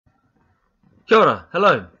Kia ora,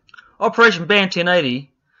 hello. Operation Ban 1080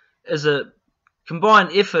 is a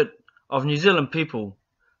combined effort of New Zealand people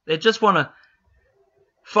that just want to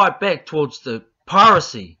fight back towards the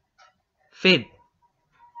piracy fed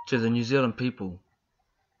to the New Zealand people.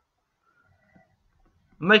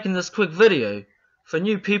 I'm making this quick video for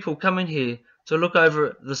new people coming here to look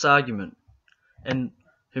over this argument and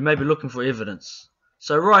who may be looking for evidence.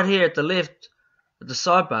 So right here at the left, at the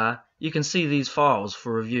sidebar, you can see these files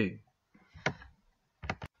for review.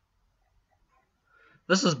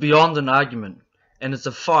 This is beyond an argument, and it's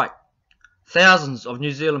a fight. Thousands of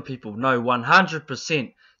New Zealand people know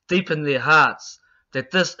 100% deep in their hearts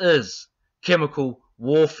that this is chemical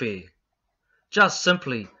warfare. Just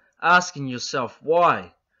simply asking yourself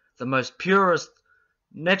why the most purest,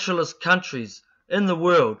 naturalist countries in the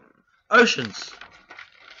world, oceans,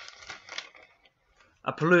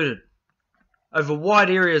 are polluted over wide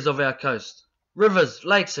areas of our coast. Rivers,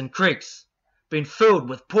 lakes and creeks been filled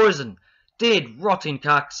with poison, dead, rotting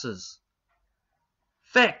carcasses.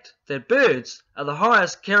 Fact that birds are the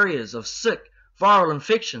highest carriers of sick, viral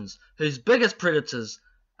infections whose biggest predators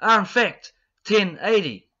are in fact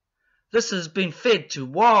 1080. This has been fed to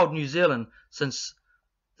wild New Zealand since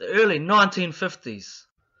the early 1950s.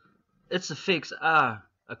 Its effects are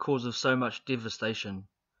a cause of so much devastation.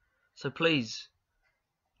 So please,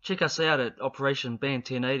 check us out at Operation Ban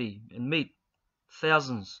 1080 and meet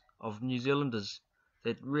thousands of New Zealanders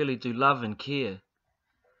that really do love and care.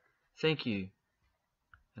 Thank you,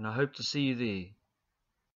 and I hope to see you there.